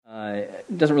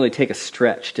doesn't really take a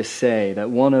stretch to say that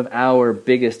one of our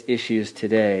biggest issues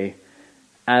today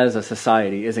as a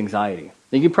society is anxiety.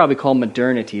 You could probably call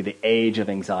modernity the age of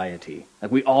anxiety.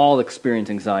 Like, we all experience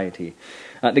anxiety.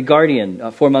 The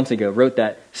Guardian, 4 months ago, wrote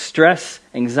that stress,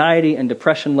 anxiety, and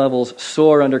depression levels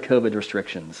soar under COVID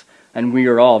restrictions. And we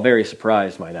are all very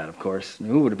surprised by that, of course.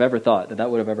 Who would have ever thought that that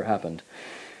would have ever happened?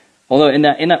 Although in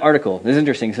that article, this is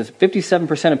interesting, it says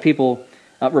 57% of people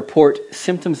report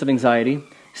symptoms of anxiety,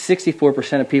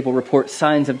 64% of people report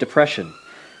signs of depression.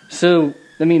 So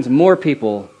that means more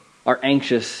people are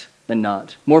anxious than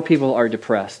not. More people are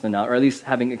depressed than not, or at least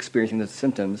experiencing the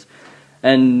symptoms.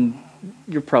 And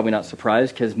you're probably not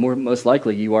surprised, because most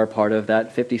likely you are part of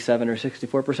that 57 or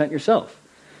 64% yourself.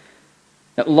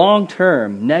 Now,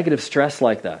 long-term negative stress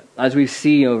like that, as we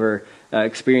see over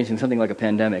experiencing something like a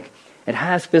pandemic, it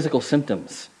has physical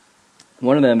symptoms.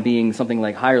 One of them being something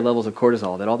like higher levels of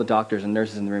cortisol that all the doctors and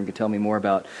nurses in the room could tell me more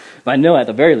about. But I know at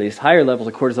the very least, higher levels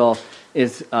of cortisol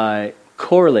is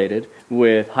correlated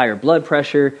with higher blood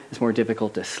pressure. It's more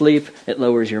difficult to sleep. It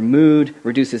lowers your mood,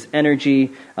 reduces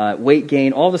energy, weight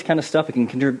gain, all this kind of stuff. It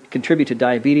can contribute to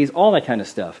diabetes, all that kind of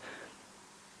stuff.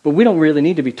 But we don't really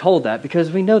need to be told that,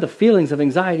 because we know the feelings of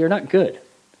anxiety are not good.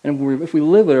 And if we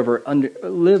live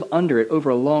under it over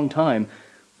a long time,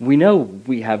 we know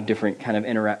we have different kind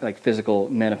of physical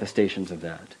manifestations of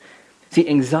that. See,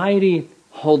 anxiety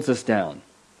holds us down.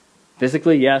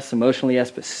 Physically, yes. Emotionally,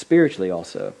 yes. But spiritually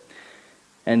also.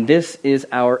 And this is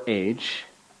our age,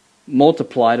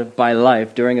 multiplied by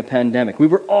life during a pandemic. We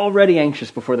were already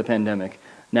anxious before the pandemic.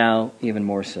 Now, even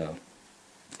more so.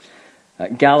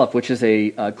 Gallup, which is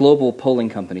a global polling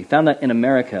company, found that in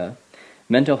America,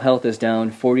 mental health is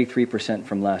down 43%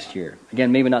 from last year.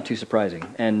 Again, maybe not too surprising.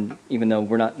 And even though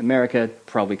we're not in America,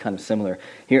 probably kind of similar.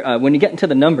 Here, when you get into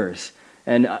the numbers,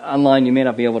 and online you may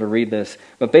not be able to read this,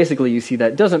 but basically you see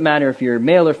that it doesn't matter if you're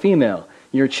male or female.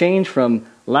 Your change from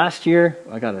last year,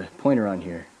 I got a pointer on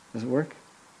here. Does it work?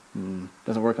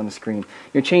 Doesn't work on the screen.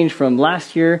 Your change from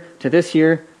last year to this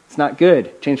year, it's not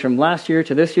good. Change from last year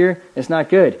to this year, it's not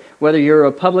good. Whether you're a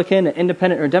Republican,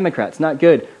 Independent, or Democrat, it's not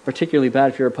good. Particularly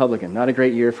bad if you're a Republican. Not a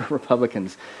great year for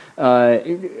Republicans.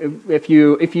 If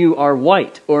you are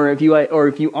white, or if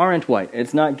you aren't white,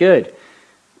 it's not good.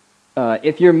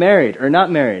 If you're married or not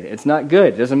married, it's not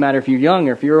good. It doesn't matter if you're young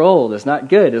or if you're old, it's not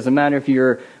good. It doesn't matter if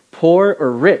you're poor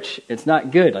or rich, it's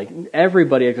not good. Like,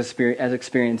 everybody has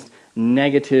experienced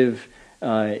negative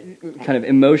kind of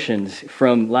emotions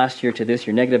from last year to this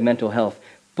year, negative mental health.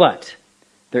 But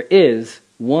there is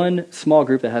one small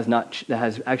group that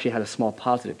has actually had a small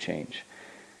positive change,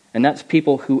 and that's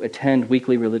people who attend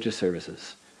weekly religious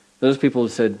services. Those people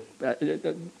said,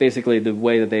 basically, the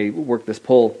way that they worked this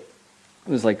poll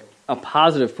was like a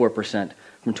positive 4%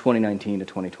 from 2019 to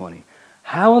 2020.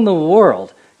 How in the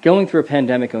world, going through a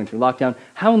pandemic, going through lockdown,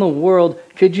 how in the world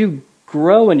could you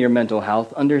grow in your mental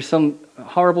health under some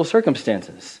horrible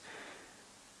circumstances?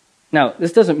 Now,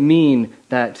 this doesn't mean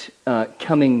that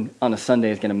coming on a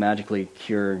Sunday is going to magically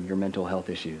cure your mental health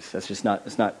issues. That's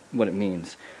not what it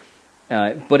means.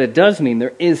 But it does mean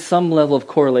there is some level of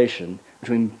correlation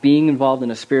between being involved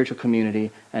in a spiritual community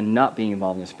and not being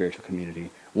involved in a spiritual community.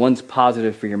 One's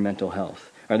positive for your mental health,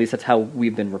 or at least that's how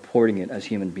we've been reporting it as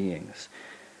human beings.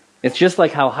 It's just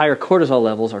like how higher cortisol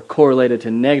levels are correlated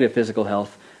to negative physical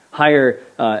health. Higher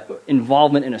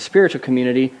involvement in a spiritual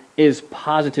community is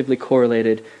positively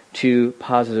correlated to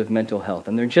positive mental health.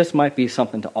 And there just might be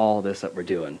something to all this that we're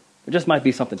doing. There just might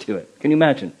be something to it. Can you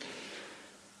imagine?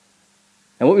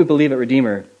 And what we believe at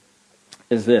Redeemer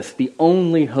is this: the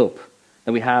only hope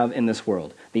that we have in this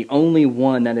world, the only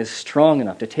one that is strong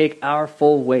enough to take our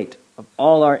full weight of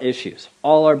all our issues,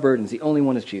 all our burdens, the only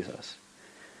one is Jesus.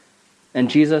 And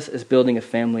Jesus is building a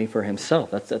family for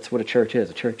himself. That's what a church is.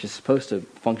 A church is supposed to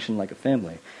function like a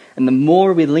family. And the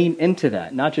more we lean into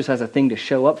that, not just as a thing to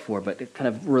show up for, but kind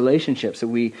of relationships that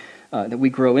we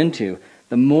grow into,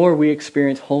 the more we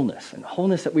experience wholeness, and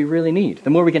wholeness that we really need. The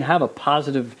more we can have a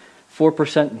positive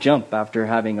 4% jump after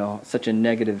having such a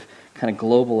negative kind of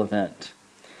global event.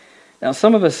 Now,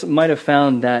 some of us might have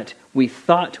found that we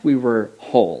thought we were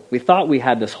whole. We thought we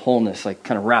had this wholeness like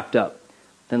kind of wrapped up.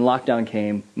 Then lockdown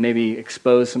came, maybe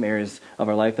exposed some areas of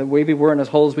our life that maybe weren't as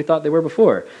whole as we thought they were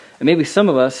before. And maybe some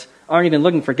of us aren't even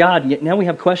looking for God, yet now we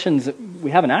have questions that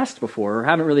we haven't asked before, or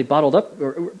haven't really bottled up,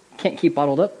 or can't keep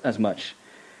bottled up as much.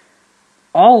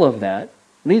 All of that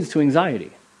leads to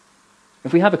anxiety.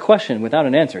 If we have a question without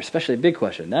an answer, especially a big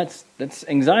question, that's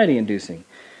anxiety-inducing.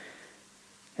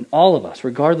 And all of us,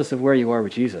 regardless of where you are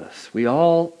with Jesus, we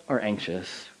all are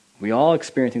anxious, we all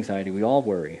experience anxiety, we all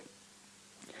worry.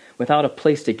 Without a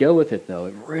place to go with it, though,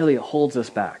 it really holds us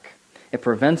back. It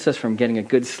prevents us from getting a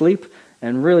good sleep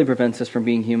and really prevents us from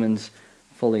being humans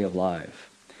fully alive.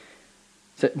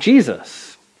 So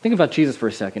Jesus, think about Jesus for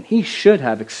a second. He should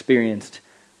have experienced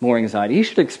more anxiety. He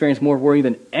should have experienced more worry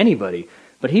than anybody.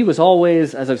 But he was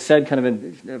always, as I've said kind of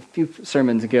in a few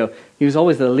sermons ago, he was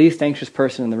always the least anxious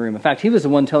person in the room. In fact, he was the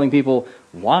one telling people,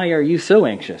 why are you so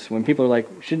anxious? When people are like,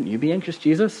 shouldn't you be anxious,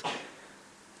 Jesus?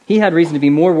 He had reason to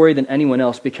be more worried than anyone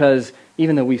else because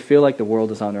even though we feel like the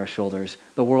world is on our shoulders,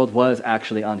 the world was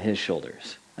actually on his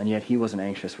shoulders. And yet he wasn't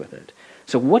anxious with it.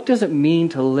 So what does it mean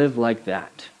to live like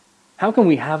that? How can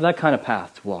we have that kind of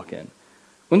path to walk in?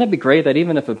 Wouldn't that be great that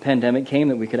even if a pandemic came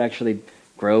that we could actually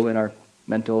grow in our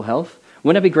mental health?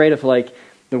 Wouldn't it be great if like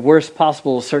the worst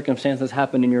possible circumstances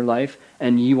happened in your life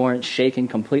and you aren't shaken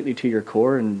completely to your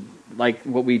core and like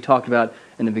what we talked about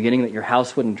in the beginning, that your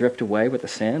house wouldn't drift away with the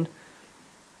sand?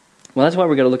 Well, that's why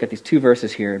we're going to look at these two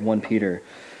verses here in 1 Peter.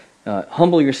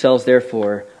 Humble yourselves,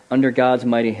 therefore, under God's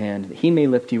mighty hand, that he may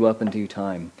lift you up in due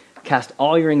time. Cast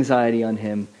all your anxiety on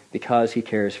him because he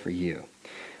cares for you.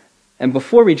 And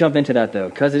before we jump into that, though,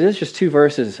 because it is just two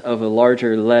verses of a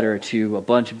larger letter to a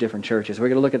bunch of different churches, we're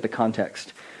going to look at the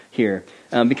context here.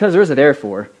 Because there is a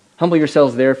therefore, humble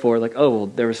yourselves therefore, like, oh, well,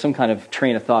 there was some kind of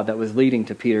train of thought that was leading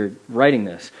to Peter writing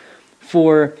this.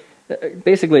 For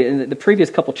basically, in the previous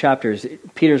couple chapters,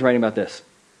 Peter's writing about this.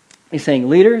 He's saying,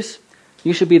 leaders,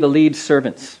 you should be the lead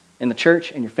servants in the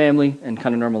church, in your family, and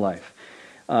kind of normal life.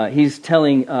 He's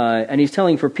telling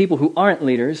for people who aren't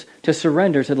leaders to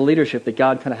surrender to the leadership that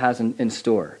God kind of has in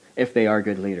store, if they are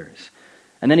good leaders.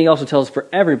 And then he also tells for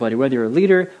everybody, whether you're a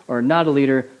leader or not a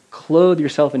leader, clothe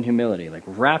yourself in humility, like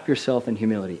wrap yourself in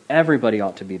humility. Everybody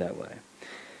ought to be that way.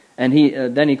 And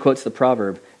then he quotes the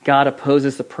proverb, God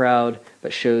opposes the proud,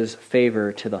 but shows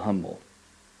favor to the humble.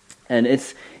 And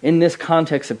it's in this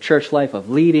context of church life, of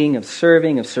leading, of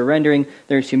serving, of surrendering,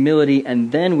 there's humility,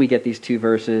 and then we get these two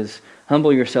verses,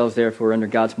 humble yourselves therefore under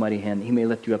God's mighty hand, that he may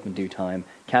lift you up in due time.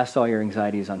 Cast all your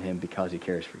anxieties on him because he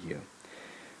cares for you.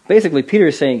 Basically, Peter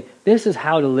is saying, this is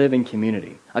how to live in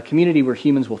community. A community where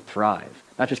humans will thrive.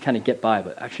 Not just kind of get by,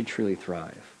 but actually truly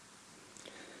thrive.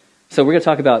 So we're going to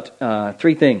talk about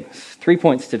 3 things, 3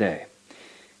 points today.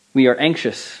 We are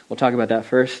anxious. We'll talk about that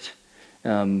first,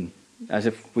 as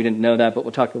if we didn't know that, but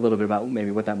we'll talk a little bit about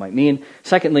maybe what that might mean.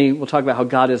 Secondly, we'll talk about how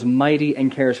God is mighty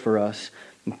and cares for us.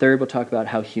 And third, we'll talk about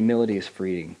how humility is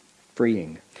freeing.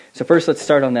 So first, let's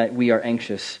start on that we are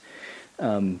anxious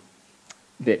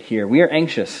bit here. We are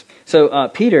anxious. So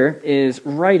Peter is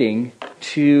writing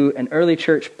to an early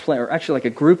church, or actually like a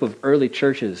group of early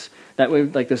churches. That way,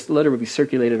 like this letter would be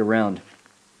circulated around.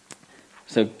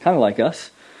 So kind of like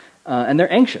us. And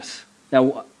they're anxious.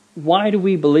 Now, why do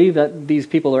we believe that these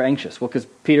people are anxious? Well, because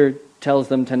Peter tells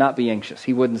them to not be anxious.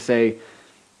 He wouldn't say,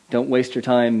 don't waste your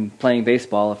time playing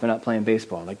baseball if they're not playing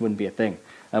baseball. Like, wouldn't be a thing.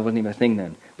 That wasn't even a thing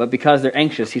then. But because they're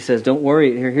anxious, he says, don't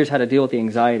worry. Here's how to deal with the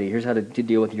anxiety. Here's how to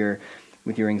deal with your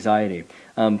anxiety.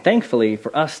 Thankfully,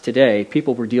 for us today,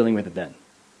 people were dealing with it then.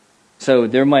 So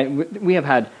we have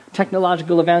had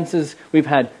technological advances, we've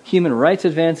had human rights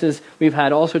advances, we've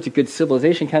had all sorts of good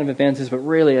civilization kind of advances, but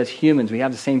really as humans, we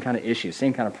have the same kind of issues,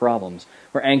 same kind of problems.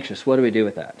 We're anxious. What do we do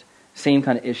with that? Same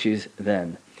kind of issues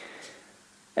then.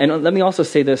 And let me also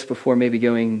say this before maybe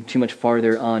going too much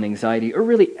farther on anxiety, or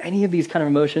really any of these kind of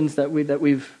emotions that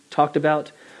we've talked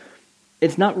about.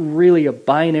 It's not really a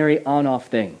binary on-off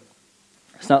thing.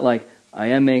 It's not like, I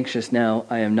am anxious now,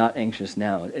 I am not anxious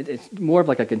now. It's more of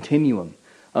like a continuum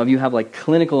of you have like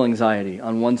clinical anxiety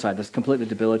on one side that's completely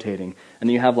debilitating, and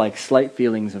then you have like slight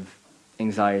feelings of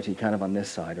anxiety kind of on this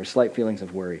side, or slight feelings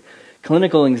of worry.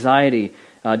 Clinical anxiety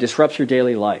disrupts your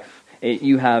daily life.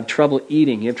 You have trouble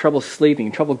eating, you have trouble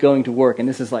sleeping, trouble going to work, and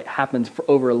this is like happens for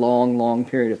over a long, long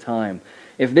period of time.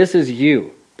 If this is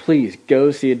you, please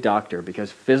go see a doctor,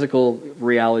 because physical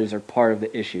realities are part of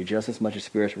the issue just as much as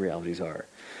spiritual realities are.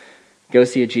 Go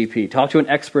see a GP. Talk to an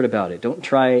expert about it. Don't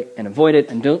try and avoid it,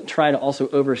 and don't try to also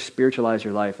over-spiritualize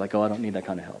your life like, oh, I don't need that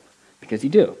kind of help. Because you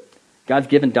do. God's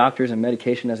given doctors and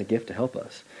medication as a gift to help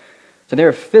us. So there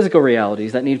are physical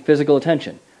realities that need physical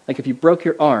attention. Like if you broke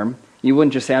your arm, you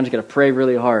wouldn't just say, I'm just going to pray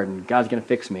really hard and God's going to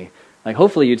fix me. Like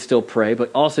hopefully you'd still pray,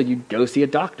 but also you'd go see a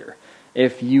doctor.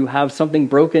 If you have something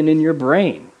broken in your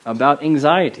brain about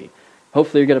anxiety,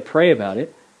 hopefully you're going to pray about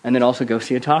it, and then also go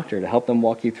see a doctor to help them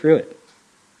walk you through it.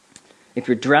 If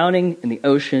you're drowning in the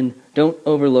ocean, don't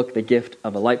overlook the gift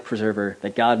of a life preserver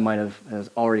that God has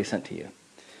already sent to you.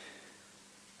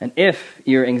 And if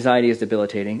your anxiety is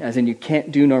debilitating, as in you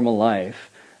can't do normal life,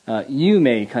 you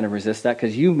may kind of resist that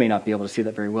because you may not be able to see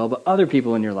that very well, but other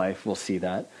people in your life will see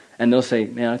that, and they'll say,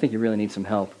 man, I think you really need some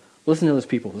help. Listen to those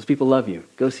people. Those people love you.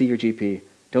 Go see your GP.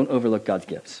 Don't overlook God's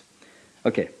gifts.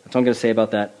 Okay, that's all I'm going to say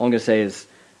about that. All I'm going to say is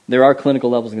there are clinical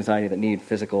levels of anxiety that need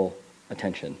physical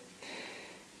attention.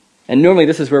 And normally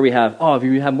this is where we have, if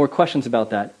you have more questions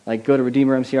about that, like go to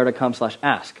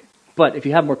redeemermcr.com/ask. But if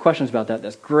you have more questions about that,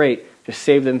 that's great. Just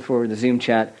save them for the Zoom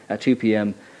chat at 2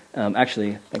 p.m.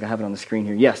 Actually, I think I have it on the screen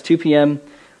here. Yes, 2 p.m.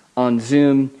 on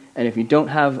Zoom. And if you don't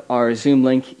have our Zoom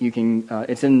link, you can.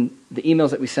 It's in the emails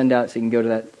that we send out, so you can go to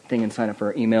that thing and sign up for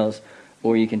our emails.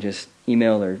 Or you can just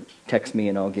email or text me,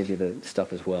 and I'll give you the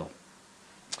stuff as well.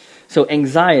 So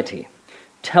anxiety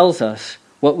tells us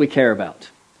what we care about.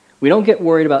 We don't get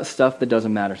worried about stuff that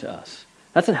doesn't matter to us.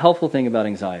 That's a helpful thing about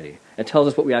anxiety. It tells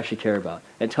us what we actually care about.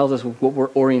 It tells us what we're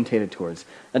orientated towards.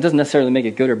 That doesn't necessarily make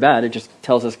it good or bad. It just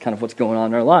tells us kind of what's going on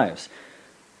in our lives.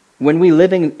 When we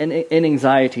live in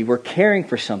anxiety, we're caring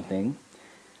for something,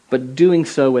 but doing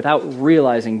so without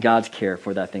realizing God's care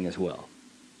for that thing as well.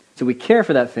 So we care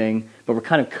for that thing, but we're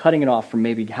kind of cutting it off from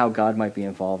maybe how God might be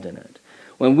involved in it.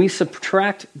 When we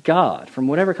subtract God from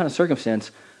whatever kind of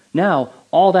circumstance, now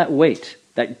all that weight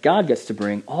that God gets to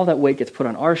bring, all that weight gets put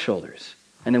on our shoulders.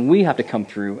 And then we have to come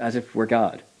through as if we're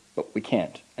God. But we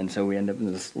can't. And so we end up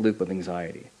in this loop of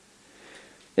anxiety.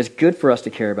 It's good for us to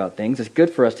care about things. It's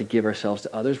good for us to give ourselves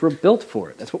to others. We're built for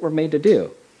it. That's what we're made to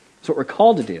do. That's what we're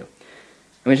called to do.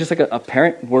 I mean, it's just like a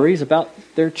parent worries about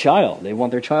their child. They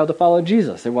want their child to follow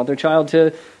Jesus. They want their child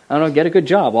to, get a good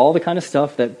job. All the kind of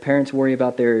stuff that parents worry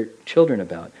about their children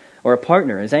about. Or a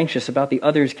partner is anxious about the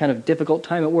other's kind of difficult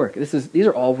time at work. These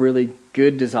are all really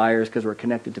good desires because we're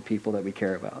connected to people that we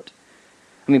care about.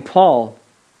 I mean, Paul,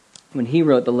 when he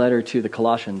wrote the letter to the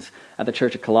Colossians at the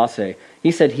church of Colossae,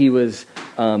 he said he was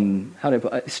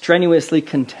strenuously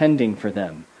contending for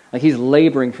them. Like he's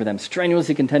laboring for them,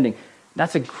 strenuously contending.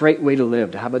 That's a great way to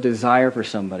live, to have a desire for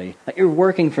somebody, that you're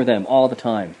working for them all the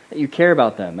time, that you care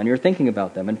about them, and you're thinking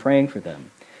about them and praying for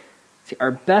them. See,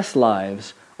 our best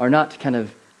lives are not kind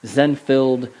of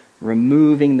Zen-filled,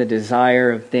 removing the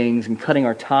desire of things and cutting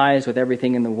our ties with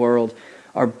everything in the world.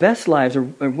 Our best lives are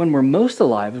when we're most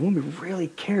alive, is when we really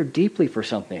care deeply for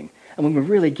something, and when we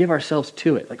really give ourselves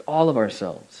to it, like all of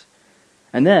ourselves.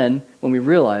 And then, when we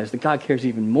realize that God cares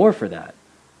even more for that,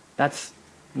 that's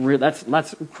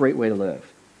a great way to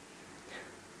live.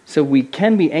 So we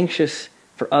can be anxious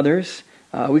for others.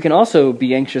 We can also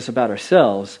be anxious about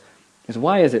ourselves. Because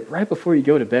why is it right before you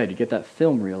go to bed, you get that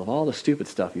film reel of all the stupid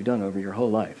stuff you've done over your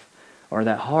whole life? Or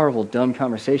that horrible, dumb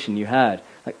conversation you had.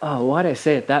 Like, why did I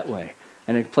say it that way?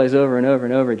 And it plays over and over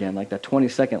and over again, like that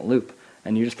 20-second loop.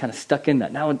 And you're just kind of stuck in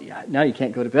that. Now you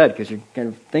can't go to bed because you're kind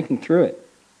of thinking through it.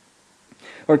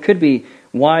 Or it could be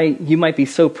why you might be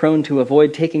so prone to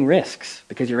avoid taking risks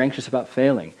because you're anxious about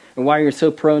failing. Or why you're so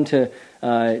prone to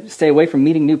stay away from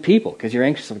meeting new people because you're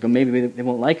anxious, like, maybe they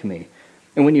won't like me.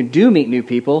 And when you do meet new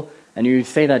people, and you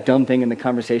say that dumb thing in the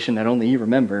conversation that only you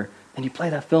remember, and you play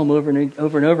that film over and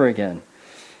over again.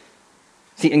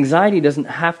 See, anxiety doesn't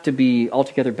have to be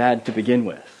altogether bad to begin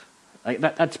with. Like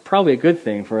that's probably a good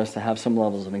thing for us to have some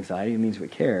levels of anxiety. It means we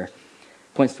care.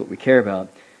 Points to what we care about.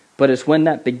 But it's when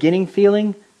that beginning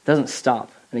feeling doesn't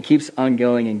stop, and it keeps on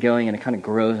going, and it kind of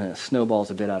grows, and it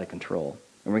snowballs a bit out of control.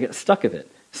 And we get stuck in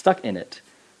it.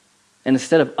 And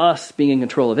instead of us being in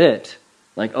control of it,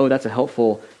 like, that's a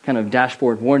helpful kind of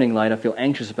dashboard warning light. I feel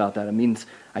anxious about that. It means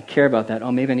I care about that.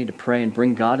 Maybe I need to pray and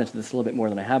bring God into this a little bit more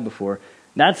than I have before.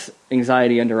 That's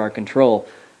anxiety under our control.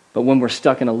 But when we're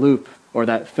stuck in a loop, or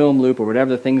that film loop, or whatever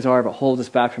the things are that hold us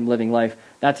back from living life,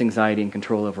 that's anxiety and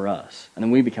control over us. And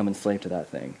then we become enslaved to that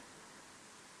thing.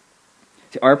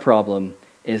 See, our problem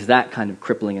is that kind of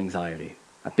crippling anxiety,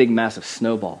 a big, massive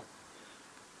snowball.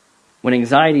 When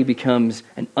anxiety becomes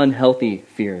an unhealthy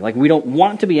fear, like we don't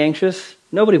want to be anxious,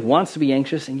 nobody wants to be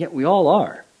anxious, and yet we all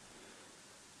are.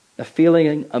 The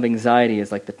feeling of anxiety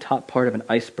is like the top part of an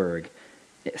iceberg.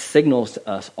 It signals to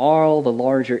us all the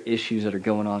larger issues that are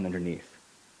going on underneath.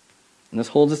 And this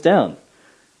holds us down.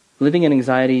 Living in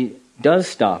anxiety does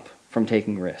stop from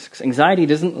taking risks. Anxiety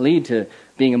doesn't lead to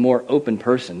being a more open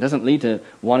person. It doesn't lead to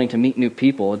wanting to meet new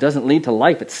people. It doesn't lead to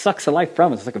life. It sucks the life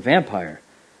from us. It's like a vampire.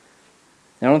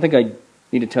 Now, I don't think I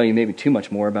need to tell you maybe too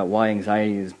much more about why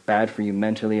anxiety is bad for you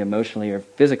mentally, emotionally, or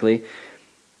physically,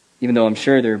 even though I'm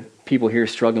sure there are people here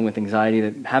struggling with anxiety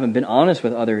that haven't been honest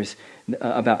with others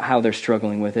about how they're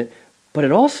struggling with it. But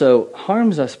it also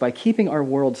harms us by keeping our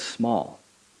world small.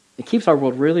 It keeps our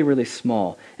world really, really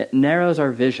small. It narrows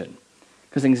our vision.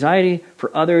 Because anxiety for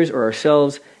others or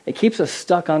ourselves, it keeps us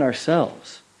stuck on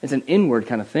ourselves. It's an inward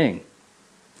kind of thing.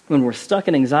 When we're stuck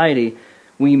in anxiety,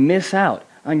 we miss out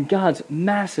on God's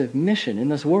massive mission in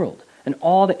this world and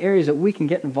all the areas that we can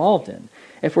get involved in.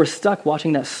 If we're stuck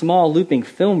watching that small looping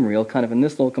film reel kind of in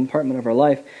this little compartment of our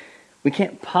life, We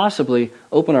can't possibly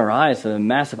open our eyes to the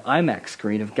massive IMAX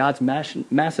screen of God's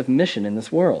massive mission in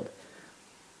this world.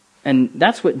 And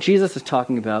that's what Jesus is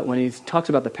talking about when he talks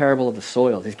about the parable of the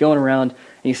soils. He's going around and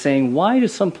he's saying, why do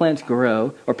some plants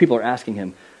grow? Or people are asking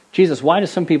him, Jesus, why do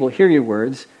some people hear your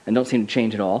words and don't seem to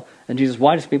change at all? And Jesus,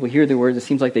 why do some people hear the words? It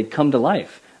seems like they come to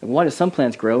life. And why do some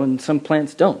plants grow and some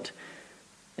plants don't?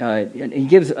 And he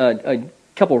gives a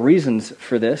couple reasons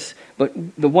for this, but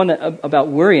the one about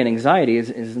worry and anxiety is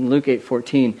in Luke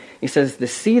 8:14. He says the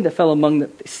seed that fell among the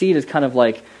seed is kind of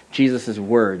like Jesus'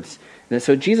 words. And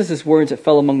so Jesus' words that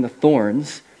fell among the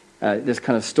thorns, this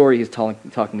kind of story he's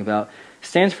talking about,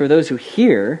 stands for those who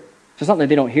hear. So it's not that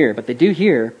they don't hear, but they do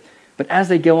hear. But as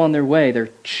they go on their way, they're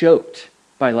choked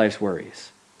by life's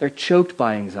worries. They're choked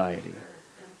by anxiety.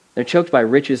 They're choked by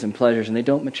riches and pleasures, and they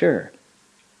don't mature.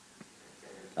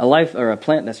 A life or a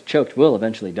plant that's choked will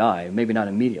eventually die. Maybe not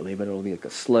immediately, but it'll be like a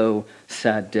slow,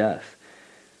 sad death.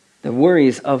 The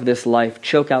worries of this life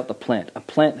choke out the plant. A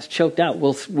plant that's choked out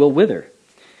will wither.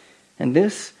 And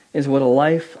this is what a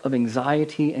life of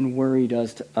anxiety and worry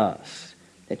does to us.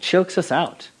 It chokes us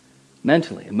out,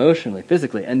 mentally, emotionally,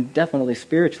 physically, and definitely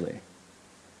spiritually.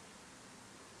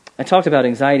 I talked about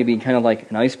anxiety being kind of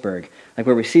like an iceberg, like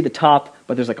where we see the top,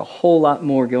 but there's like a whole lot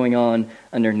more going on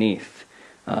underneath.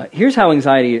 Here's how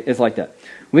anxiety is like that.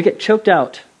 We get choked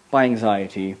out by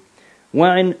anxiety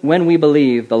when we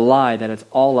believe the lie that it's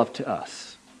all up to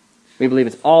us. We believe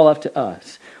it's all up to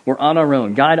us. We're on our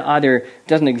own. God either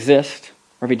doesn't exist,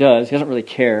 or if he does, he doesn't really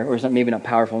care, or he's maybe not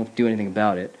powerful enough to do anything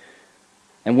about it.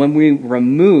 And when we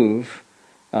remove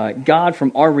God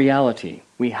from our reality,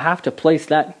 we have to place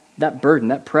that burden,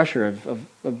 that pressure of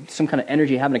some kind of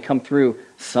energy having to come through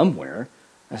somewhere,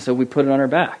 and so we put it on our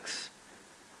backs.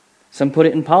 Some put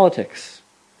it in politics.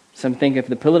 Some think if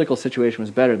the political situation was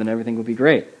better, then everything would be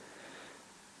great.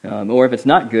 Or if it's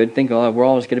not good, think, oh, we're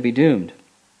all just going to be doomed.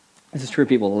 This is true of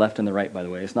people on the left and the right, by the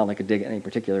way. It's not like a dig at any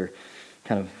particular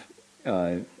kind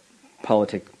of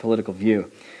political view.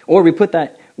 Or we put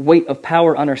that weight of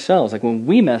power on ourselves. Like when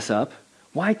we mess up,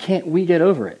 why can't we get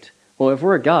over it? Well, if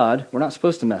we're a God, we're not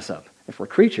supposed to mess up. If we're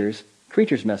creatures,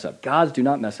 creatures mess up. Gods do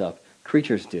not mess up.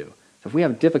 Creatures do. So if we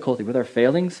have difficulty with our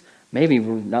failings, maybe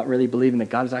we're not really believing that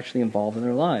God is actually involved in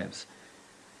our lives.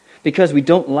 Because we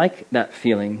don't like that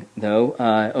feeling, though,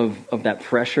 of that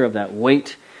pressure, of that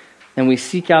weight, and we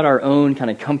seek out our own kind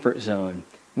of comfort zone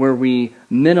where we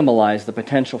minimalize the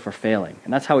potential for failing.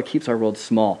 And that's how it keeps our world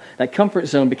small. That comfort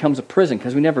zone becomes a prison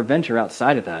because we never venture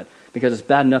outside of that because it's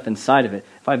bad enough inside of it.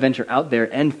 If I venture out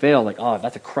there and fail, like, oh,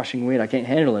 that's a crushing weight, I can't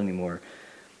handle it anymore.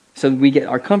 So we get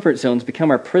our comfort zones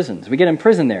become our prisons. We get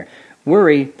imprisoned there.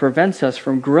 Worry prevents us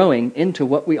from growing into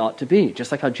what we ought to be,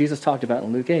 just like how Jesus talked about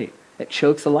in Luke 8. It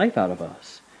chokes the life out of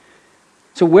us.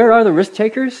 So where are the risk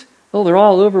takers? Well, they're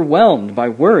all overwhelmed by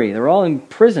worry. They're all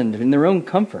imprisoned in their own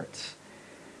comforts.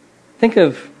 Think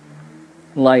of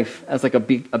life as like a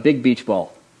big beach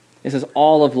ball. This is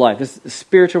all of life. This is the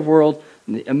spiritual world,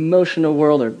 the emotional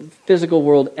world, or physical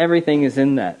world. Everything is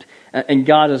in that. And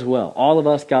God as well. All of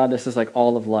us, God, this is like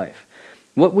all of life.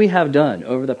 What we have done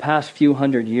over the past few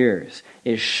hundred years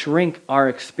is shrink our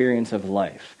experience of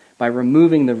life by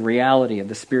removing the reality of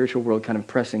the spiritual world kind of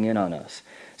pressing in on us.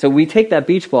 So we take that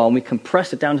beach ball and we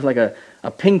compress it down to like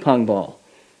a ping pong ball,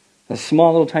 a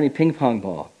small little tiny ping pong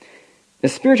ball. The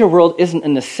spiritual world isn't a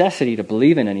necessity to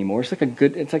believe in anymore. It's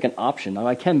like an option.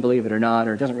 I can believe it or not,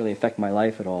 or it doesn't really affect my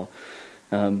life at all.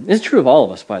 It's true of all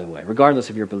of us, by the way,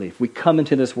 regardless of your belief. We come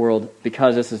into this world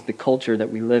because this is the culture that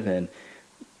we live in.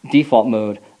 Default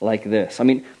mode like this. I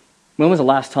mean, when was the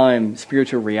last time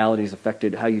spiritual realities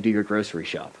affected how you do your grocery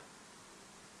shop?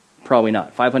 Probably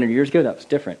not. 500 years ago, that was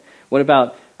different. What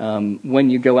about when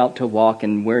you go out to walk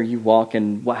and where you walk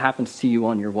and what happens to you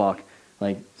on your walk?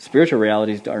 Like, spiritual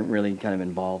realities aren't really kind of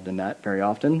involved in that very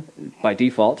often. By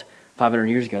default, 500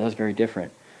 years ago, that was very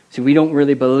different. See, we don't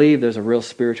really believe there's a real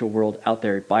spiritual world out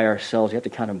there by ourselves. You have to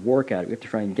kind of work at it. We have to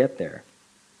try and get there.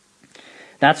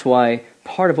 That's why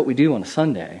part of what we do on a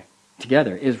Sunday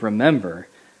together is remember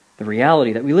the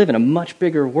reality that we live in a much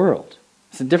bigger world.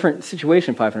 It's a different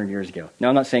situation 500 years ago. Now,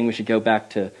 I'm not saying we should go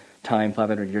back to time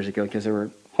 500 years ago because there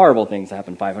were horrible things that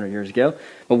happened 500 years ago.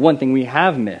 But one thing we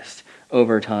have missed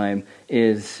over time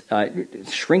is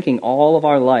shrinking all of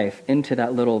our life into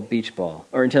that little beach ball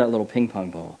or into that little ping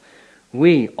pong ball.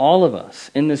 We, all of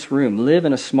us in this room, live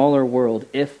in a smaller world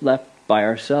if left by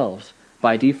ourselves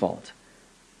by default.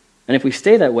 And if we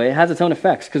stay that way, it has its own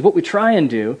effects. Because what we try and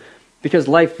do, because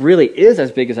life really is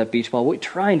as big as that beach ball, what we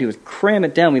try and do is cram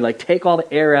it down. We take all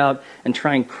the air out and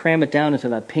try and cram it down into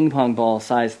that ping pong ball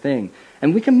size thing.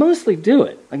 And we can mostly do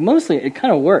it. Mostly it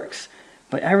kind of works.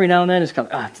 But every now and then it's kind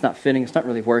of, it's not fitting, it's not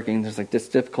really working, there's like this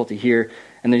difficulty here,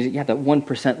 and you have that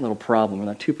 1% little problem or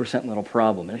that 2% little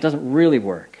problem, and it doesn't really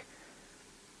work.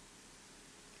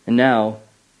 And now,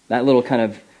 that little kind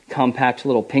of compact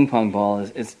little ping pong ball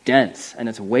is dense and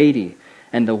it's weighty,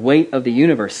 and the weight of the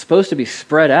universe is supposed to be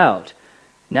spread out.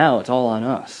 Now it's all on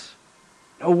us.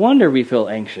 No wonder we feel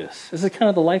anxious. This is kind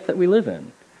of the life that we live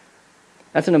in.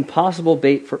 That's an impossible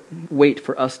weight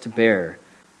for us to bear.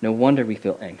 No wonder we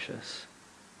feel anxious.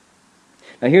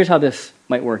 Now here's how this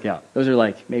might work out. Those are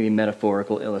like maybe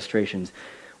metaphorical illustrations.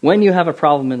 When you have a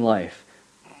problem in life,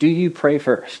 do you pray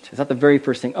first? Is that the very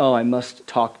first thing? Oh, I must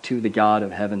talk to the God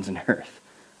of heavens and earth.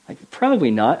 Like,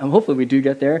 probably not. Hopefully we do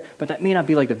get there, but that may not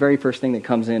be like the very first thing that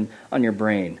comes in on your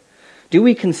brain. Do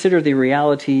we consider the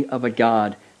reality of a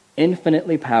God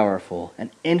infinitely powerful and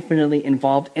infinitely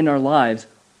involved in our lives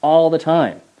all the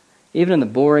time, even in the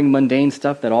boring, mundane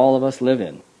stuff that all of us live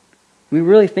in? We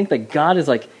really think that God is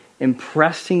like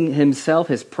impressing himself,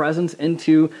 his presence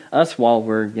into us while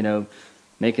we're,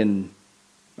 making,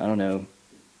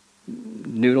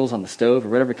 noodles on the stove or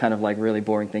whatever kind of like really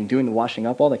boring thing, doing the washing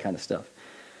up, all that kind of stuff.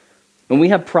 When we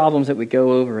have problems that we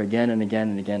go over again and again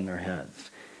and again in our heads,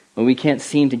 when we can't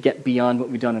seem to get beyond what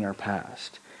we've done in our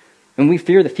past, and we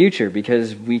fear the future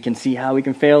because we can see how we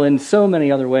can fail in so many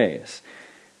other ways.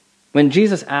 When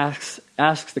Jesus asks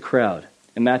the crowd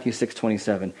in Matthew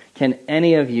 6:27, can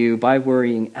any of you, by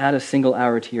worrying, add a single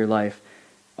hour to your life?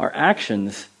 Our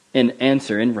actions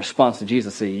in response to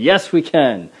Jesus say, yes, we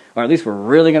can, or at least we're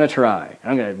really going to try.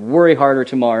 I'm going to worry harder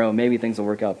tomorrow. Maybe things will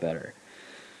work out better.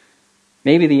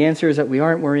 Maybe the answer is that we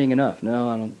aren't worrying enough.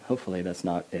 No, hopefully that's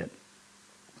not it.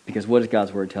 Because what does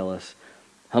God's word tell us?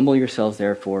 Humble yourselves,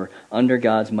 therefore, under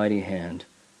God's mighty hand.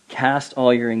 Cast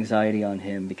all your anxiety on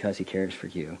him because he cares for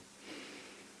you.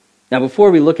 Now, before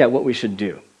we look at what we should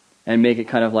do and make it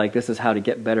kind of like this is how to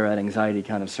get better at anxiety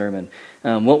kind of sermon,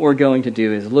 what we're going to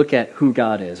do is look at who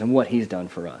God is and what he's done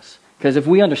for us. Because if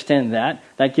we understand that,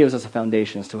 that gives us a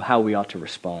foundation as to how we ought to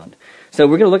respond. So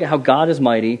we're going to look at how God is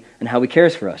mighty and how he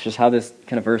cares for us, just how this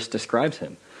kind of verse describes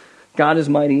him. God is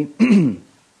mighty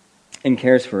and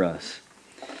cares for us.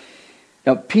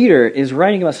 Now, Peter is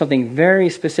writing about something very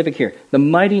specific here. The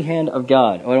mighty hand of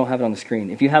God. Oh, I don't have it on the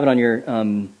screen. If you have it on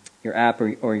your app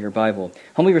or your Bible.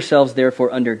 Humble yourselves,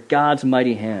 therefore, under God's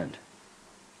mighty hand.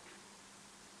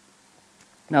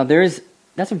 Now,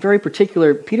 that's a very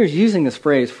particular, Peter's using this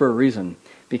phrase for a reason,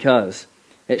 because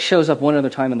it shows up one other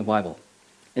time in the Bible,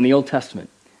 in the Old Testament,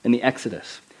 in the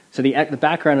Exodus. So the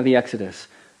background of the Exodus,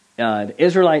 the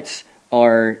Israelites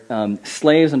are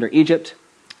slaves under Egypt.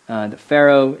 The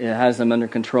Pharaoh has them under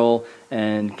control,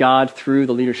 and God, through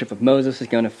the leadership of Moses, is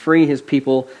going to free his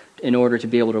people in order to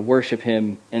be able to worship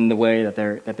him in the way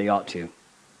that they ought to.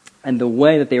 And the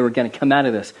way that they were going to come out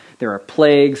of this, there are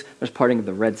plagues, there's parting of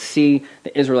the Red Sea,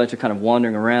 the Israelites are kind of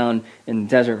wandering around in the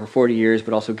desert for 40 years,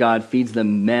 but also God feeds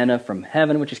them manna from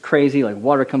heaven, which is crazy, like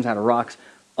water comes out of rocks,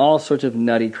 all sorts of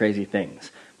nutty, crazy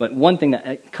things. But one thing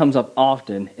that comes up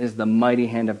often is the mighty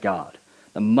hand of God.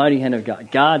 The mighty hand of God.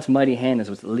 God's mighty hand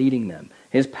is what's leading them.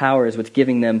 His power is what's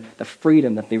giving them the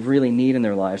freedom that they really need in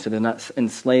their lives so they're not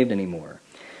enslaved anymore.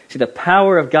 See, the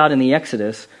power of God in the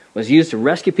Exodus was used to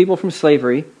rescue people from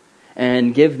slavery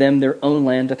and give them their own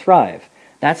land to thrive.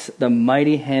 That's the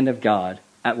mighty hand of God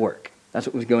at work. That's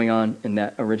what was going on in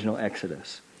that original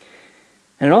Exodus.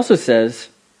 And it also says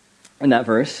in that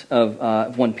verse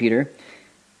of 1 Peter,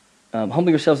 humble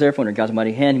yourselves therefore under God's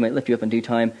mighty hand. He might lift you up in due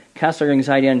time. Cast all your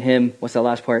anxiety on him. What's the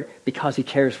last part? Because he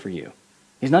cares for you.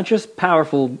 He's not just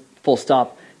powerful, full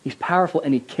stop. He's powerful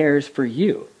and he cares for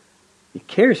you. He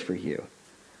cares for you.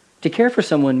 To care for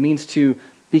someone means to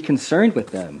be concerned with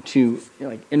them, to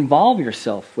involve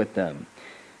yourself with them,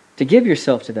 to give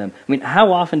yourself to them. I mean,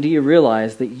 how often do you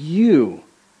realize that you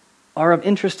are of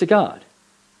interest to God?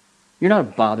 You're not a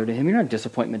bother to him. You're not a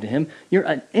disappointment to him. You're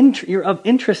of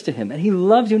interest to him, and he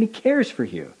loves you and he cares for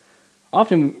you.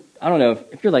 Often, I don't know,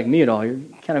 if you're like me at all, you're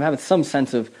kind of having some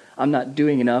sense of, I'm not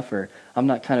doing enough, or I'm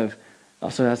not kind of,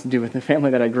 also has to do with the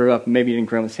family that I grew up. Maybe you didn't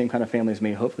grow up in the same kind of family as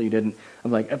me. Hopefully you didn't.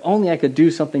 I'm like, if only I could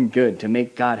do something good to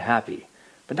make God happy.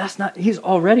 But that's not, he's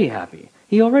already happy.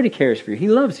 He already cares for you. He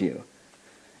loves you.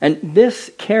 And this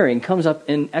caring comes up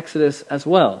in Exodus as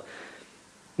well.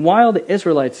 While the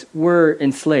Israelites were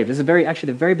enslaved, this is actually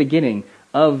the very beginning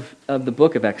of the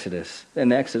book of Exodus,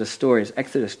 and the Exodus stories,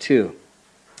 Exodus 2.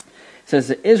 It says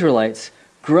the Israelites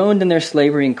groaned in their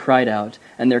slavery and cried out,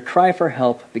 and their cry for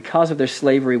help because of their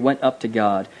slavery went up to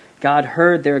God. God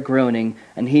heard their groaning,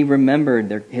 and he remembered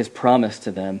his promise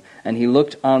to them, and he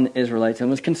looked on the Israelites and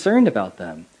was concerned about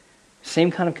them.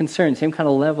 Same kind of concern, same kind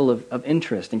of level of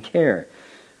interest and care.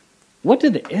 What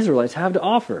did the Israelites have to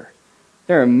offer?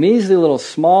 They're a measly little,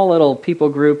 small little people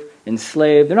group,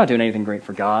 enslaved. They're not doing anything great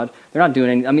for God. They're not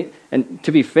doing anything. And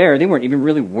to be fair, they weren't even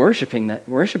really worshiping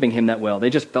him that well. They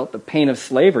just felt the pain of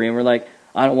slavery and were like,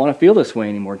 I don't want to feel this way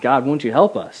anymore. God, won't you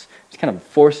help us? It's kind of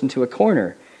forced into a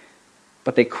corner.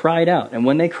 But they cried out. And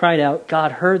when they cried out,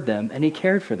 God heard them and he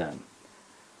cared for them.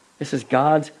 This is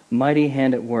God's mighty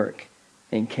hand at work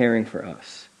in caring for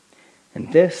us.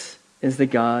 And this is the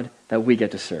God that we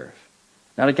get to serve.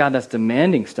 Not a God that's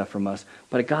demanding stuff from us,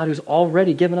 but a God who's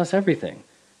already given us everything.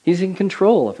 He's in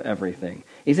control of everything.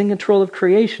 He's in control of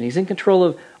creation. He's in control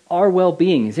of our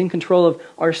well-being. He's in control of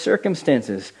our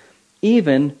circumstances,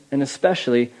 even and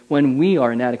especially when we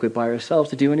are inadequate by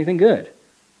ourselves to do anything good.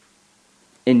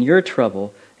 In your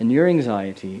trouble, in your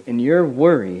anxiety, in your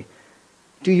worry,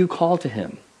 do you call to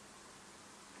him?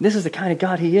 This is the kind of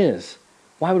God he is.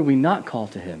 Why would we not call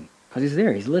to him? Because he's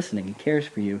there. He's listening. He cares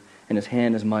for you, and his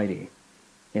hand is mighty.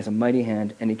 He has a mighty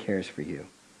hand, and he cares for you.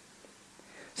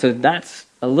 So that's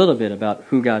a little bit about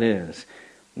who God is.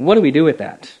 What do we do with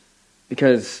that?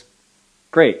 Because,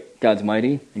 great, God's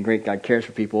mighty, and great, God cares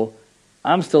for people.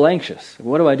 I'm still anxious.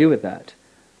 What do I do with that?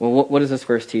 Well, what does this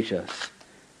verse teach us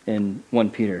in 1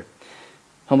 Peter?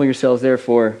 Humble yourselves,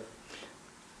 therefore,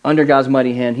 under God's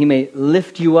mighty hand. He may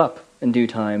lift you up in due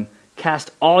time.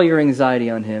 Cast all your anxiety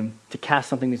on him. To cast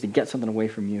something means to get something away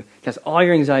from you. Cast all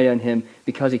your anxiety on him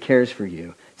because he cares for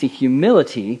you. See,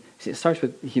 humility, it starts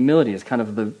with humility as kind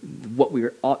of what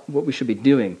we should be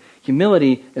doing.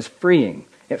 Humility is freeing.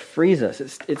 It frees us.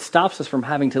 It stops us from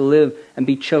having to live and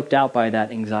be choked out by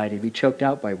that anxiety, be choked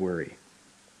out by worry.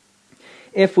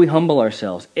 If we humble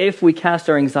ourselves, if we cast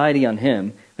our anxiety on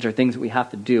him, which are things that we have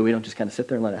to do, we don't just kind of sit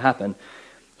there and let it happen,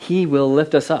 he will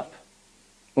lift us up.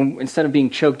 Instead of being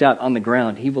choked out on the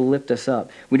ground, he will lift us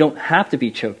up. We don't have to be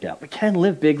choked out. We can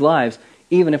live big lives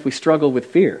even if we struggle with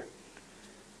fear.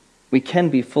 We can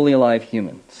be fully alive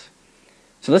humans.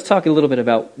 So let's talk a little bit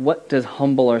about what does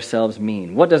humble ourselves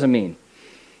mean. What does it mean?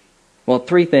 Well,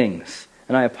 3 things.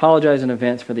 And I apologize in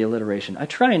advance for the alliteration. I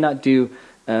try and not do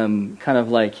kind of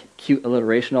like cute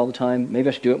alliteration all the time. Maybe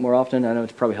I should do it more often. I know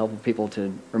it's probably helpful for people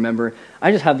to remember.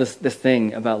 I just have this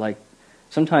thing about like,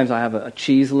 sometimes I have a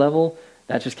cheese level.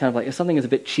 That's just kind of like, if something is a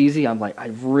bit cheesy, I'm like, I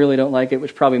really don't like it,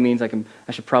 which probably means I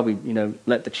should probably,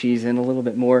 let the cheese in a little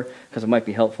bit more because it might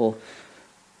be helpful.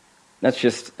 That's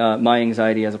just my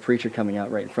anxiety as a preacher coming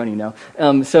out right in front of you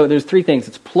now. So there's 3 things.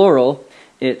 It's plural,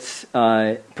 it's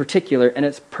particular, and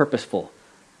it's purposeful.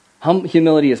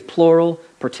 Humility is plural,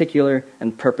 particular,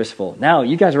 and purposeful. Now,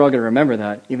 you guys are all going to remember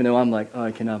that, even though I'm like, oh,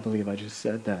 I cannot believe I just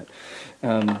said that.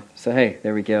 So hey,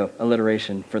 there we go.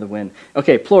 Alliteration for the win.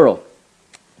 Okay, plural.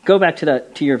 Go back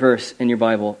to your verse in your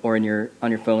Bible or on your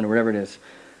phone or whatever it is.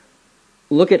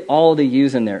 Look at all the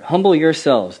yous in there. Humble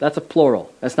yourselves. That's a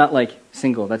plural. That's not like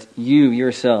single. That's you,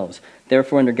 yourselves.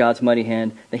 Therefore, under God's mighty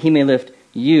hand, that he may lift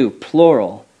you,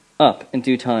 plural, up in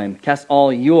due time. Cast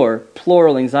all your,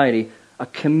 plural, anxiety, a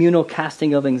communal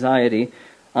casting of anxiety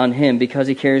on him because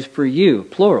he cares for you,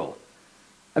 plural.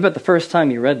 I bet the first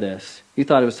time you read this, you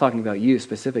thought it was talking about you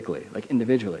specifically, like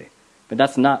individually. But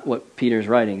that's not what Peter's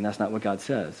writing. That's not what God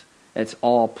says. It's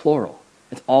all plural.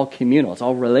 It's all communal. It's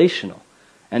all relational.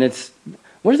 And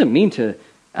what does it mean to,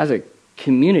 as a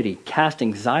community, cast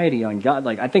anxiety on God?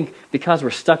 Like, I think because we're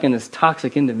stuck in this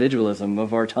toxic individualism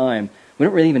of our time, we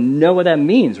don't really even know what that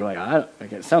means. We're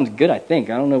like, it sounds good, I think.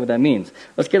 I don't know what that means.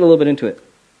 Let's get a little bit into it.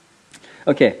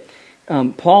 Okay,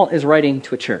 Paul is writing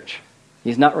to a church.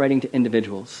 He's not writing to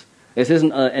individuals. This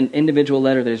isn't an individual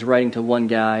letter that he's writing to one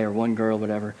guy or one girl,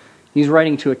 whatever. He's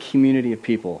writing to a community of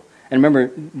people. And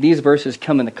remember, these verses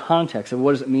come in the context of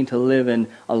what does it mean to live in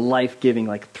a life-giving,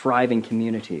 like thriving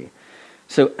community.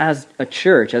 So as a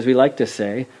church, as we like to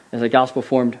say, as a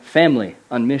gospel-formed family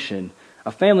on mission,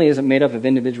 a family isn't made up of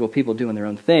individual people doing their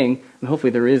own thing, and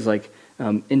hopefully there is like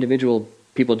individual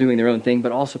people doing their own thing,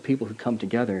 but also people who come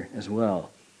together as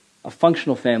well. A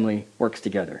functional family works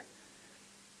together.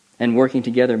 And working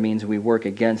together means we work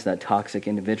against that toxic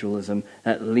individualism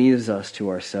that leaves us to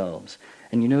ourselves.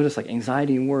 And you notice like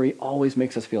anxiety and worry always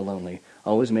makes us feel lonely,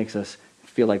 always makes us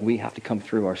feel like we have to come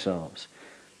through ourselves.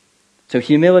 So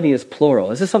humility is plural.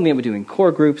 This is something that we do in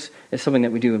core groups. It's something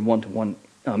that we do in one-to-one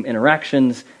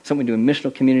interactions, something we do in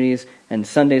missional communities, and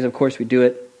Sundays, of course, we do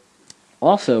it.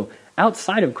 Also,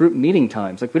 outside of group meeting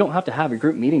times, like we don't have to have a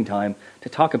group meeting time to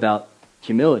talk about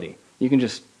humility. You can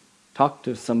just talk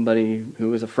to somebody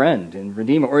who is a friend and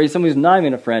Redeemer, or somebody who's not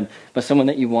even a friend, but someone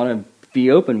that you want to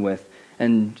be open with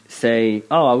and say,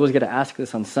 oh, I was going to ask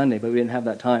this on Sunday, but we didn't have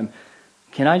that time.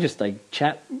 Can I just like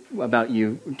chat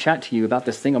to you about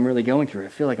this thing I'm really going through? I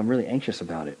feel like I'm really anxious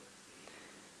about it.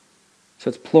 So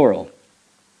it's plural.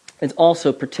 It's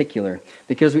also particular,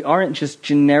 because we aren't just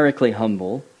generically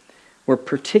humble, we're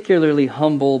particularly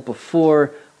humble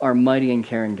before our mighty and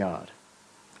caring God.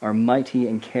 Our mighty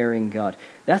and caring God.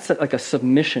 That's like a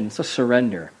submission, it's a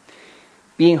surrender.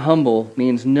 Being humble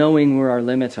means knowing where our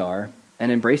limits are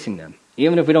and embracing them,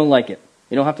 even if we don't like it.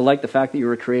 You don't have to like the fact that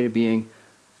you're a created being,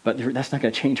 but that's not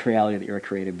going to change reality that you're a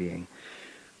created being.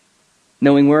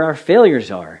 Knowing where our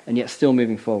failures are, and yet still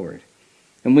moving forward.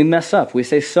 When we mess up, we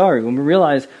say sorry. When we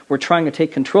realize we're trying to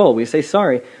take control, we say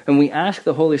sorry. And we ask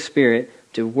the Holy Spirit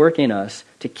to work in us,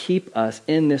 to keep us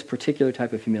in this particular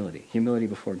type of humility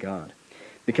before God.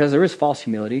 Because there is false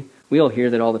humility. We all hear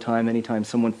that all the time, anytime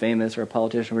someone famous or a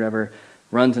politician or whatever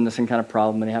runs into some kind of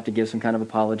problem and they have to give some kind of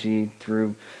apology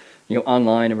through,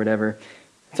 online or whatever.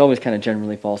 It's always kind of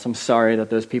generally false. I'm sorry that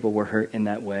those people were hurt in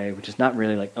that way, which is not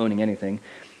really like owning anything.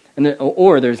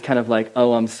 Or there's kind of like,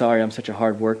 oh, I'm sorry, I'm such a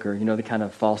hard worker. The kind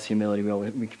of false humility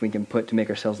we can put to make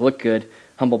ourselves look good,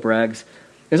 humble brags.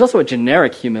 There's also a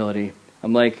generic humility.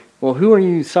 I'm like, well, who are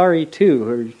you sorry to?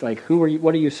 Or like,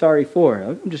 what are you sorry for?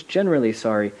 I'm just generally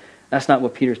sorry. That's not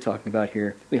what Peter's talking about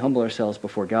here. We humble ourselves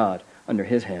before God under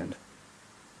his hand.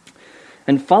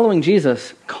 And following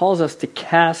Jesus calls us to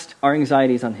cast our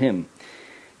anxieties on him.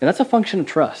 And that's a function of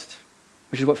trust,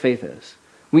 which is what faith is.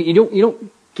 You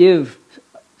don't give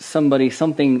somebody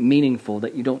something meaningful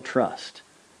that you don't trust.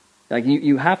 Like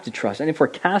you have to trust. And if we're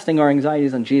casting our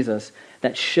anxieties on Jesus,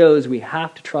 that shows we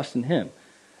have to trust in him.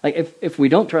 Like if we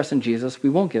don't trust in Jesus,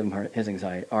 we won't give him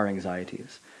our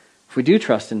anxieties. If we do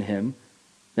trust in him,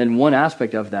 then one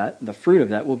aspect of that, the fruit of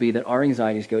that, will be that our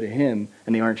anxieties go to him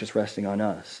and they aren't just resting on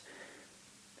us.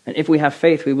 And if we have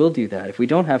faith, we will do that. If we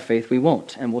don't have faith, we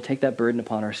won't. And we'll take that burden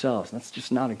upon ourselves. And that's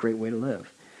just not a great way to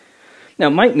live. Now,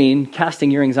 it might mean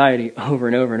casting your anxiety over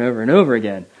and over and over and over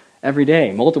again, every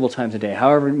day, multiple times a day,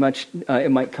 however much it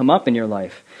might come up in your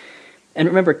life. And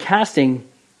remember, casting,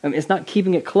 it's not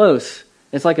keeping it close.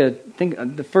 It's like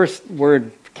the first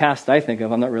word cast I think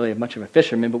of, I'm not really much of a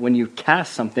fisherman, but when you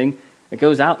cast something, it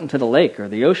goes out into the lake or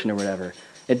the ocean or whatever.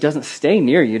 It doesn't stay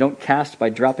near you. You don't cast by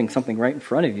dropping something right in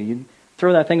front of you. You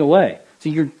throw that thing away. So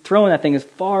you're throwing that thing as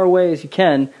far away as you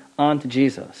can onto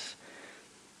Jesus.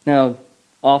 Now,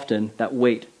 often that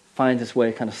weight finds its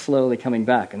way kind of slowly coming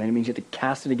back, and then it means you have to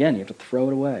cast it again. You have to throw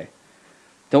it away.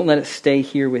 Don't let it stay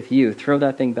here with you. Throw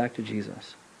that thing back to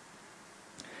Jesus.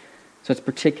 So it's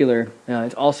particular.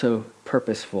 It's also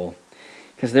purposeful,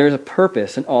 because there's a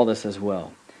purpose in all this as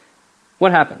well.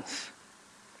 What happens?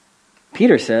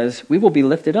 Peter says we will be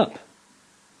lifted up.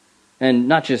 And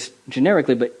not just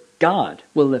generically, but God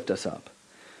will lift us up.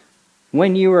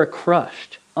 When you are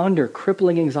crushed under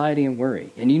crippling anxiety and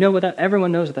worry, and you know what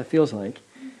everyone knows what that feels like,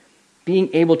 being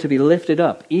able to be lifted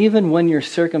up, even when your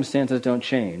circumstances don't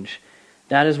change,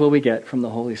 that is what we get from the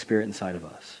Holy Spirit inside of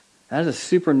us. That is a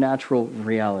supernatural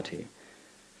reality.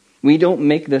 We don't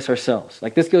make this ourselves.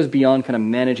 Like, this goes beyond kind of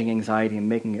managing anxiety and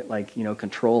making it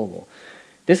controllable.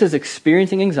 This is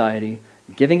experiencing anxiety,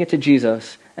 giving it to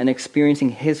Jesus, and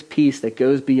experiencing his peace that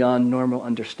goes beyond normal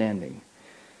understanding.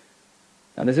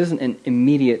 Now, this isn't an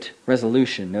immediate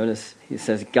resolution. Notice he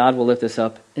says, God will lift us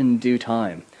up in due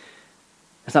time.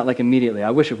 It's not like immediately.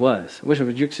 I wish it was. I wish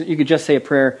you could just say a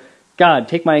prayer, God,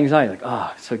 take my anxiety.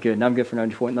 Like, it's so good. Now I'm good for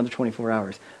another 24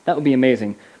 hours. That would be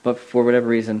amazing. But for whatever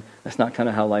reason, that's not kind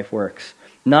of how life works.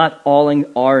 Not all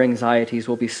our anxieties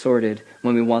will be sorted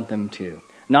when we want them to.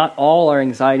 Not all our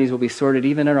anxieties will be sorted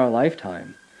even in our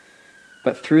lifetime.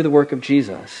 But through the work of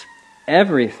Jesus,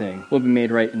 everything will be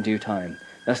made right in due time.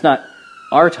 That's not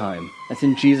our time. That's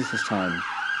in Jesus' time.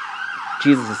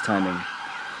 Jesus' timing.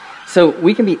 So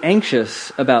we can be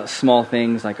anxious about small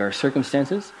things like our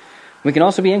circumstances. We can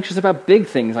also be anxious about big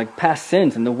things like past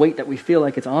sins and the weight that we feel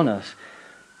like it's on us.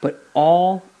 But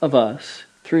all of us,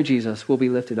 through Jesus, will be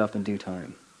lifted up in due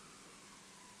time.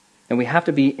 And we have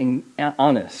to be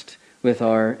honest with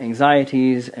our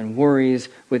anxieties and worries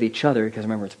with each other, because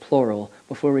remember, it's plural,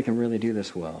 before we can really do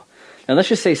this well. Now, let's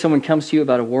just say someone comes to you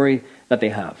about a worry that they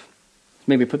have.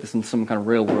 Maybe put this in some kind of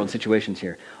real-world situations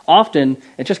here. Often,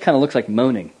 it just kind of looks like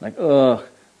moaning, like, ugh,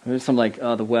 or something like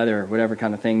the weather, or whatever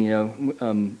kind of thing,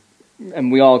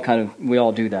 and we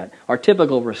all do that. Our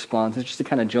typical response is just to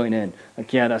kind of join in,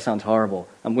 like, yeah, that sounds horrible.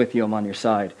 I'm with you. I'm on your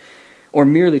side. Or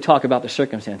merely talk about the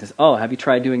circumstances. Oh, have you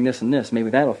tried doing this and this?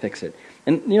 Maybe that'll fix it.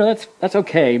 And that's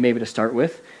okay, maybe to start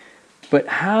with. But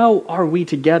how are we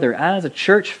together as a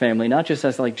church family, not just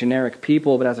as like generic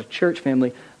people, but as a church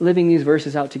family, living these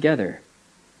verses out together?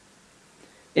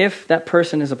 If that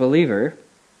person is a believer,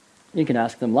 you can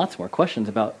ask them lots more questions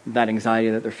about that anxiety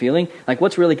that they're feeling. Like,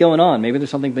 what's really going on? Maybe there's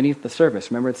something beneath the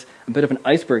surface. Remember, it's a bit of an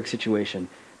iceberg situation.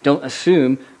 Don't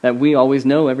assume that we always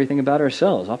know everything about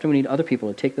ourselves. Often we need other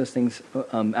people to take those things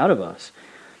out of us.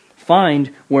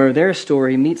 Find where their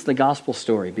story meets the gospel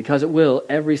story, because it will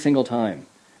every single time.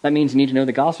 That means you need to know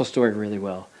the gospel story really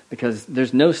well, because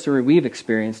there's no story we've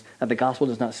experienced that the gospel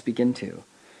does not speak into.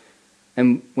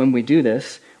 And when we do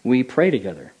this, we pray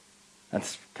together.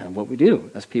 That's kind of what we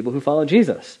do as people who follow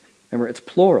Jesus. Remember, it's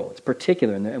plural, it's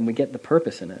particular, and we get the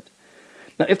purpose in it.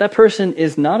 Now, if that person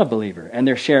is not a believer and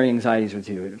they're sharing anxieties with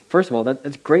you, first of all,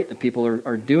 that's great that people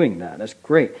are doing that. That's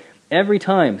great. Every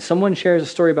time someone shares a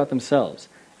story about themselves,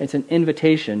 it's an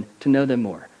invitation to know them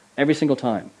more. Every single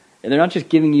time. And they're not just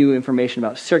giving you information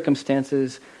about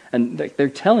circumstances, and they're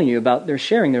telling you about, they're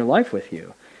sharing their life with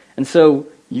you. And so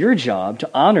your job to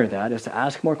honor that is to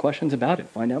ask more questions about it,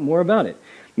 find out more about it.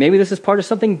 Maybe this is part of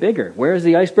something bigger. Where is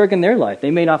the iceberg in their life?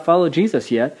 They may not follow Jesus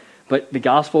yet, but the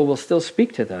gospel will still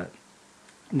speak to that.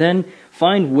 Then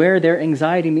find where their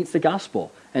anxiety meets the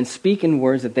gospel and speak in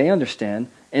words that they understand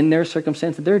in their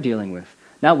circumstance that they're dealing with.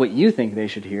 Not what you think they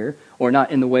should hear, or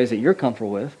not in the ways that you're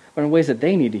comfortable with, but in ways that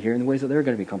they need to hear, in the ways that they're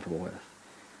going to be comfortable with.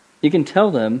 You can tell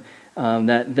them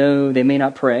that though they may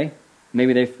not pray,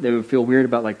 maybe they would feel weird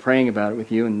about praying about it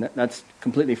with you, and that's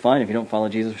completely fine. If you don't follow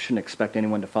Jesus, we shouldn't expect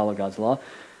anyone to follow God's law.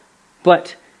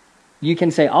 But you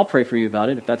can say, I'll pray for you about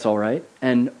it, if that's all right.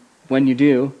 And when you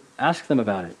do, ask them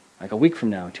about it. Like a week from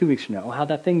now, 2 weeks from now. Oh, how'd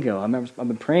that thing go? I've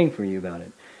been praying for you about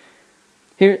it.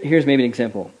 Here's maybe an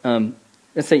example.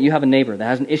 Let's say you have a neighbor that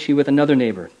has an issue with another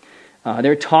neighbor.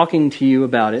 They're talking to you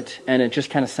about it, and it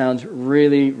just kind of sounds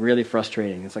really, really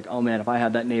frustrating. It's like, oh man, if I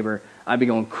had that neighbor, I'd be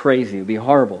going crazy. It would be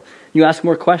horrible. You ask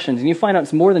more questions, and you find out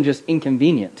it's more than just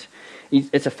inconvenient.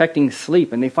 It's affecting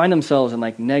sleep, and they find themselves in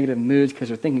negative moods because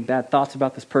they're thinking bad thoughts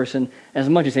about this person. As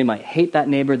much as they might hate that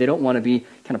neighbor, they don't want to be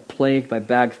kind of plagued by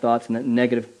bad thoughts and that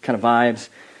negative kind of vibes.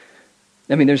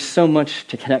 I mean, there's so much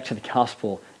to connect to the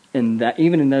gospel in that,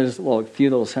 even in those few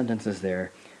little sentences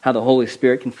there. How the Holy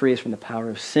Spirit can free us from the power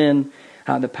of sin,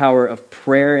 how the power of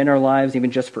prayer in our lives,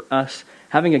 even just for us,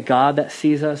 having a God that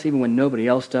sees us even when nobody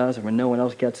else does or when no one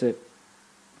else gets it.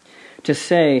 To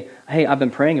say, hey, I've been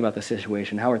praying about this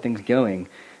situation, how are things going?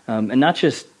 And not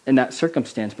just in that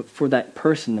circumstance, but for that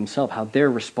person themselves, how they're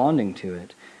responding to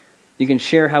it. You can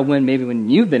share how when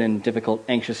you've been in difficult,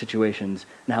 anxious situations,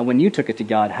 and how when you took it to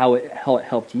God, how it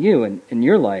helped you in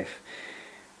your life.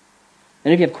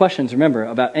 And if you have questions, remember,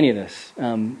 about any of this,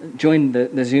 join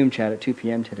the Zoom chat at 2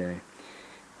 p.m. today.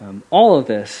 All of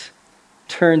this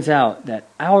turns out that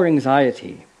our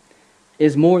anxiety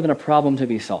is more than a problem to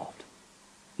be solved.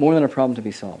 More than a problem to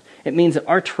be solved. It means that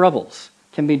our troubles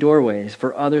can be doorways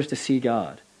for others to see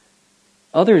God.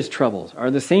 Others' troubles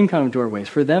are the same kind of doorways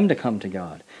for them to come to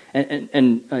God. And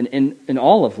in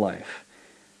all of life.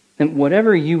 And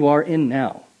whatever you are in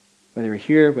now, whether you're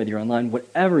here, whether you're online,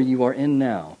 whatever you are in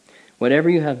now, whatever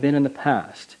you have been in the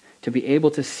past, to be able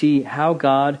to see how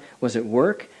God was at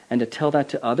work and to tell that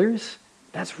to others,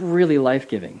 that's really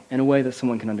life-giving in a way that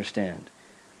someone can understand.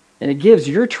 And it gives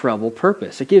your trouble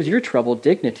purpose. It gives your trouble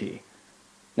dignity.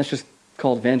 That's just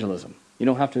called evangelism. You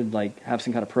don't have to have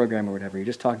some kind of program or whatever. You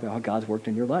just talk about how God's worked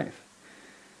in your life.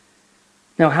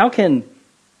 Now, how can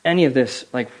any of this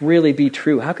really be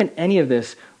true? How can any of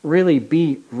this really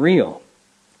be real?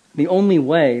 The only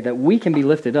way that we can be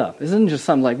lifted up, this isn't just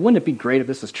something wouldn't it be great if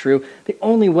this was true? The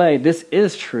only way this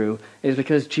is true is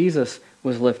because Jesus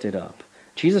was lifted up.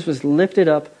 Jesus was lifted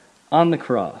up on the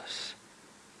cross.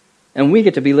 And we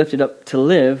get to be lifted up to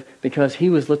live because he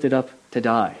was lifted up to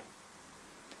die.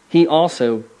 He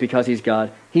also, because he's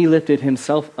God, he lifted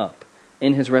himself up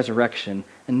in his resurrection.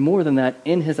 And more than that,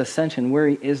 in his ascension, where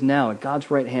he is now at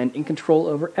God's right hand, in control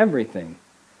over everything.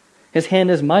 His hand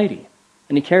is mighty,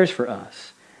 and he cares for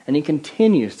us. And he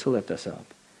continues to lift us up.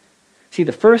 See,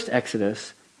 the first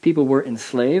Exodus, people were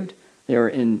enslaved. They were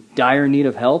in dire need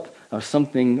of help, of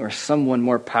something or someone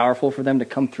more powerful for them to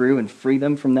come through and free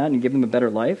them from that and give them a better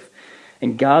life.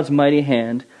 And God's mighty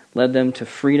hand led them to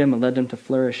freedom and led them to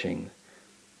flourishing.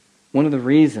 One of the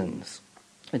reasons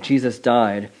that Jesus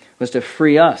died was to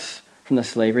free us from the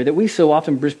slavery that we so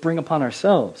often bring upon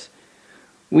ourselves.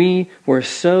 We were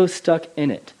so stuck in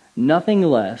it, nothing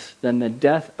less than the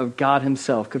death of God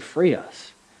himself could free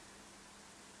us.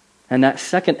 And that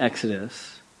second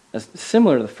Exodus, is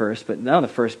similar to the first, but now the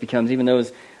first becomes, even though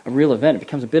it's a real event, it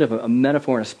becomes a bit of a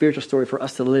metaphor and a spiritual story for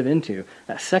us to live into.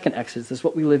 That second Exodus is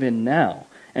what we live in now.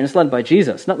 And it's led by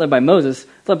Jesus. Not led by Moses,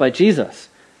 it's led by Jesus.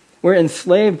 We're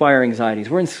enslaved by our anxieties.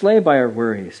 We're enslaved by our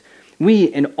worries. We,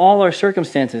 in all our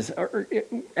circumstances,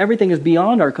 everything is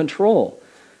beyond our control.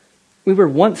 We were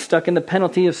once stuck in the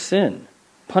penalty of sin,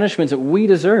 punishments that we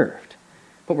deserved,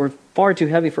 but were far too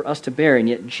heavy for us to bear, and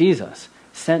yet Jesus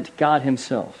sent God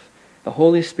himself, the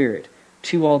Holy Spirit,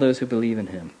 to all those who believe in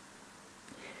him.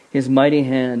 His mighty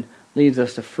hand leads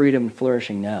us to freedom and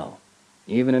flourishing now,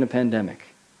 even in a pandemic.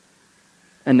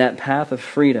 And that path of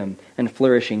freedom and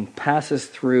flourishing passes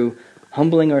through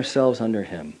humbling ourselves under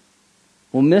him.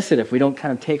 We'll miss it if we don't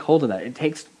kind of take hold of that. It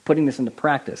takes putting this into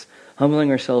practice,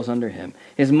 humbling ourselves under him.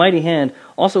 His mighty hand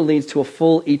also leads to a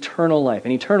full eternal life.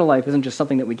 And eternal life isn't just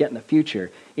something that we get in the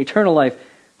future. Eternal life,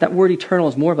 that word eternal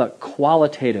is more about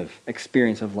qualitative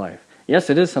experience of life. Yes,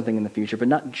 it is something in the future, but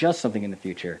not just something in the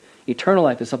future. Eternal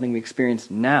life is something we experience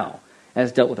now,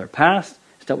 as dealt with our past,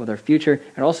 it's dealt with our future,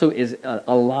 and also is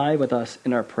alive with us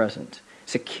in our present,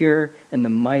 secure in the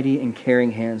mighty and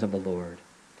caring hands of the Lord.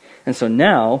 And so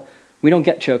now, we don't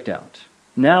get choked out.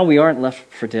 Now we aren't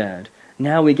left for dead.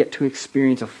 Now we get to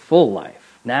experience a full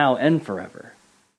life, now and forever.